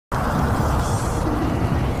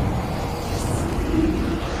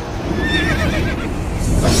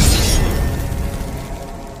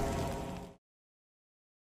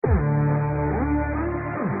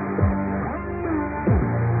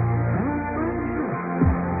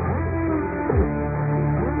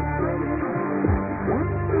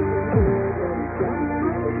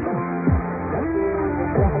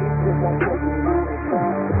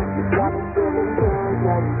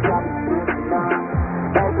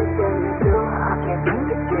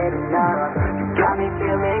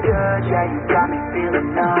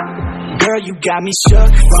Girl, you got me shook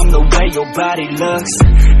from the way your body looks.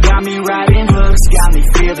 Got me riding hooks, got me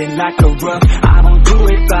feeling like a rook. I don't do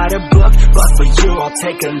it by the book, but for you I'll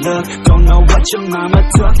take a look. Don't know what your mama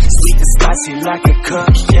took, sweet and spicy like a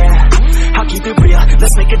cook, yeah. I'll keep it real,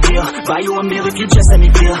 let's make a deal. Buy you a meal if you just let me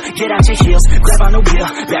feel. Get out your heels, grab on the wheel.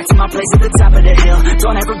 Back to my place at the top of the hill.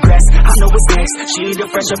 Don't have regrets, I know what's next. She need a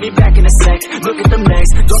fresh, I'll be back in a sec. Look at them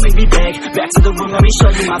legs, don't make me beg. Back to the room, let me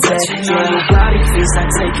show you my bed. Yeah, your body feels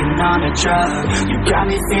like taking on a drug. You got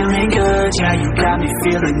me feeling good, yeah, you got me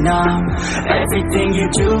feeling numb. Everything you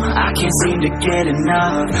do, I can't seem to get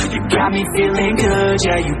enough. You got me feeling good,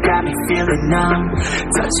 yeah, you got me feeling numb.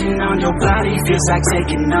 Touching on your body feels like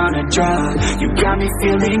taking on a drug. You got me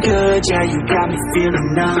feeling good, yeah, you got me feeling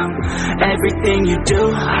numb. Everything you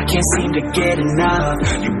do, I can't seem to get enough.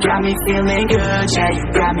 You got me feeling good, yeah, you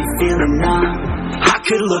got me feeling numb. I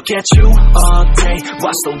could look at you all day,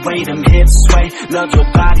 watch the way them hips sway. Love your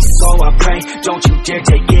body, so I pray, don't you dare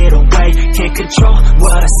take it away. Can't control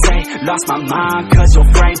what I say, lost my mind cause your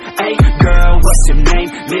frame. Hey girl, what's your name?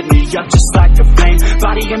 Lit me up just like a flame.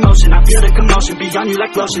 Body in motion, I feel the commotion. Beyond you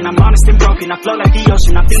like lotion, I'm honest and broken. I flow like the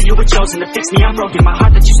ocean, I feel you were chosen to fix me, I'm broken. My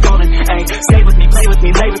heart that you stolen, hey. Stay with me, play with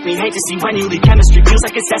me, lay with me. Hate to see when you leave, chemistry feels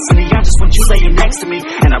like it's destiny. I just want you laying next to me,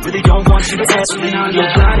 and I really don't want you to test me. Your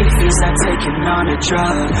body feels like taking on a drug.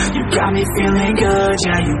 You got me feeling good,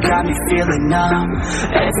 yeah, you got me feeling numb.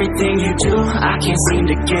 Everything you do, I can't seem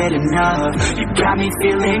to get enough. You got me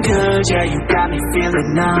feeling good, yeah, you got me feeling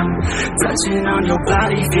numb. Touching on your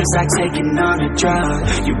body feels like taking on a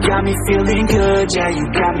drug. You got me feeling good, yeah, you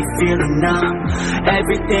got me feeling numb.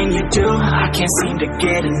 Everything you do, I can't seem to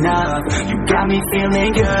get enough. You got me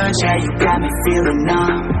feeling good, yeah, you got me feeling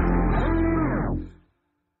numb.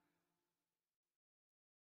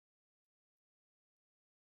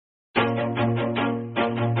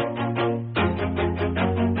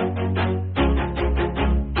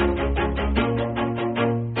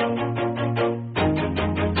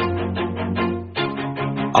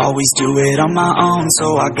 Always do it on my own,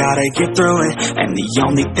 so I gotta get through it. And the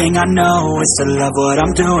only thing I know is to love what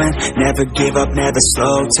I'm doing. Never give up, never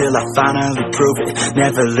slow, till I finally prove it.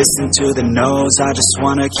 Never listen to the no's, I just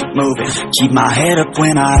wanna keep moving. Keep my head up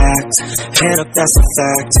when I act, head up, that's a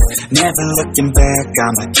fact. Never looking back,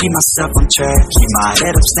 I'ma keep myself on track. Keep my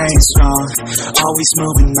head up, staying strong, always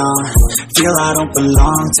moving on. Feel I don't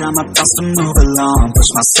belong, tell my thoughts to move along.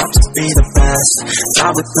 Push myself to be the best, fly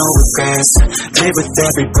with no regrets. Live with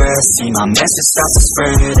every breath, see my message start to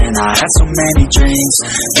spread. And I had so many dreams,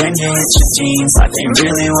 when you hit your teens, life ain't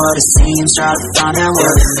really what it seems. Try to find out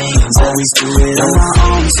what it means. Always do it on my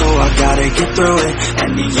own, so I gotta get through it.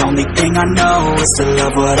 And the only thing I know is to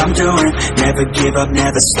love what I'm doing. Never give up,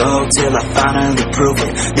 never slow, till I finally prove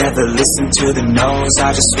it. Never listen to the no's, I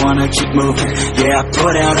just wanna keep moving. Yeah, I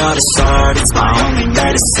put out all this art, it's my only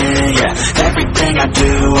medicine. Yeah, everything I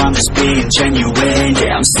do, I'm just being genuine.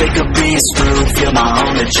 Yeah, I'm sick of being screwed, feel my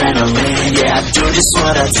own adrenaline. Yeah, I do just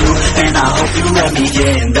what I do, and I hope you let me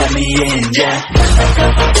in, yeah.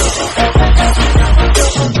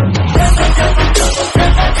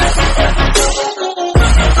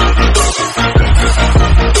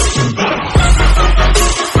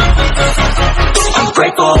 I'm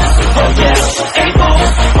grateful, oh yeah, able,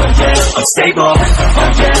 oh yeah, I'm stable, oh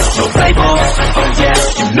yeah, no label, oh yeah,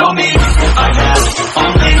 you know me, I have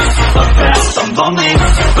only a path, I'm lonely,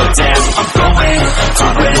 but damn, I'm going to win. I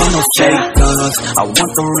want no fake love, I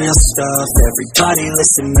want the real stuff. Everybody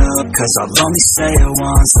listen up, cause I'll only say it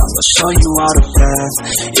once. I'm gonna show you all the path,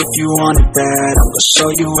 if you want it bad. I'm gonna show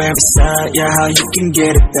you every side, yeah, how you can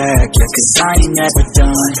get it back. Yeah, cause I ain't never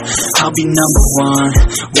done, I'll be number one.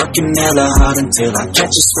 Working hella hard until I get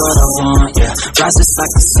just what I want, yeah. Rises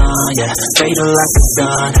like the sun, yeah, fatal like a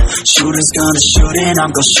gun. Shooter's gonna shoot and I'm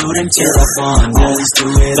gonna shoot until I won. Always do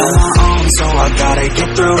it on my own, so I gotta get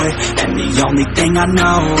through it. And the only thing I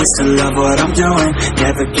know is to love what I'm doing.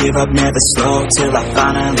 Never give up, never slow, till I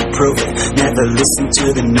finally prove it. Never listen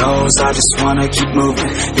to the no's, I just wanna keep moving.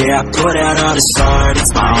 Yeah, I put out all this art,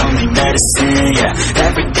 it's my only medicine. Yeah,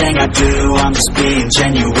 everything I do, I'm just being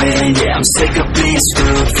genuine. Yeah, I'm sick of being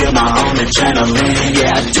screwed, feel my own adrenaline.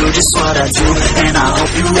 Yeah, I do just what I do, and I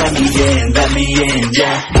hope you let me in,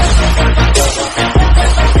 yeah.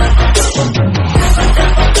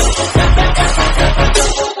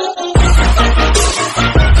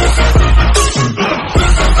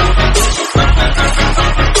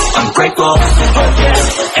 I'm grateful, oh yeah,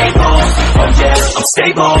 able, oh yeah, I'm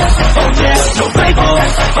stable, oh yeah, no label,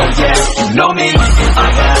 oh yeah, you know me, I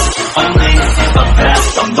have only a path,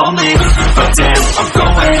 I'm lonely, but damn, I'm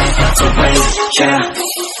going to win, yeah.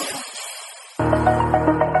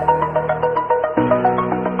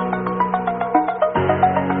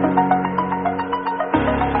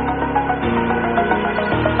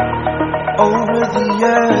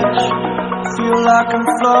 feel like I'm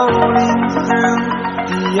floating through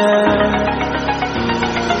the air.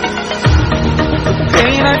 The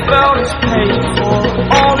pain I felt is paid for,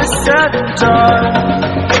 all is said and done.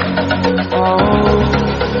 Oh,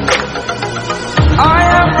 I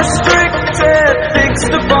am restricted,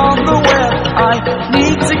 fixed upon the web. I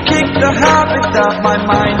need to kick the habit that my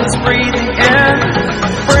mind is breathing in.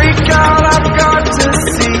 Break out, I've got to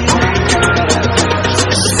see.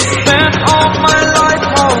 Spent all my life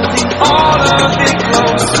holding all of it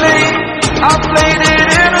closely. I played it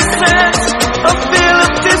innocent, a feel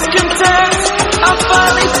of discontent. I'm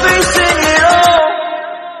finally facing it all,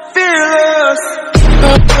 fearless.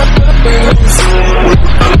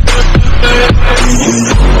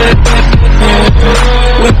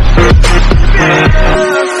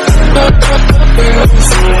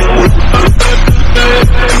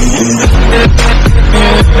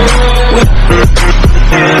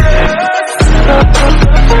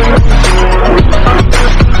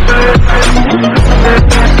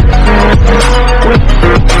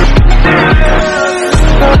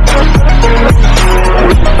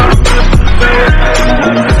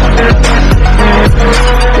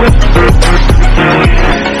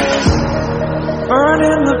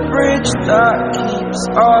 Burning the bridge that keeps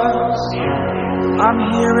us. I'm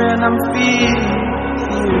here and I'm feeling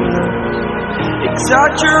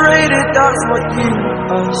exaggerated, that's what you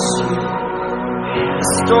assume. The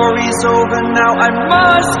story's over now, I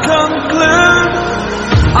must conclude.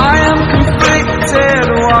 I am conflicted,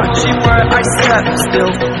 watching where I step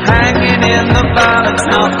still, hanging in the balance.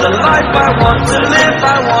 Not the life I want to live,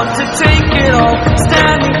 I want to take it all.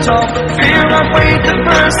 Standing tall, fear I weighed the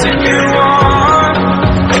person you are.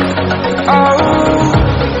 Oh,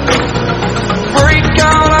 break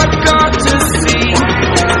out, I've got to see.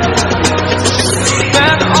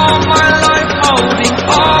 Spent all my life holding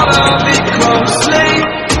all of it closely.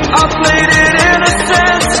 I played it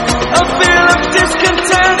innocent, a feel of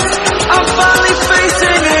discontent. I'm finally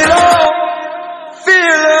facing it all,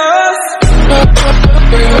 fearless.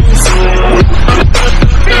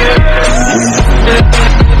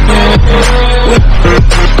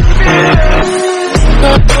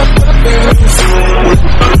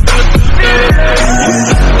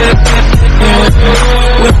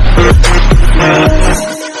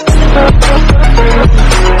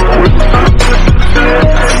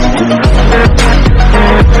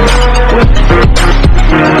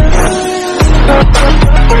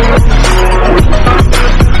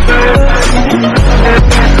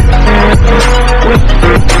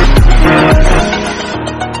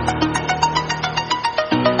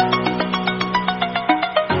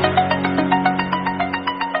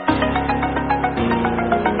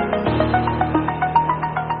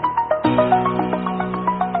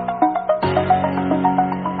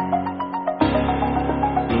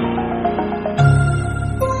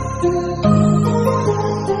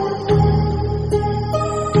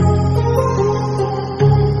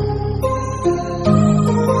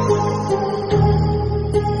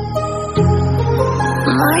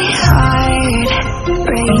 My heart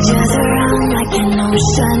rages around like an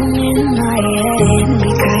ocean in my head,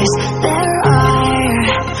 because there are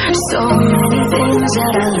so many things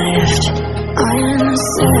that I left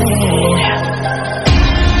unsaid.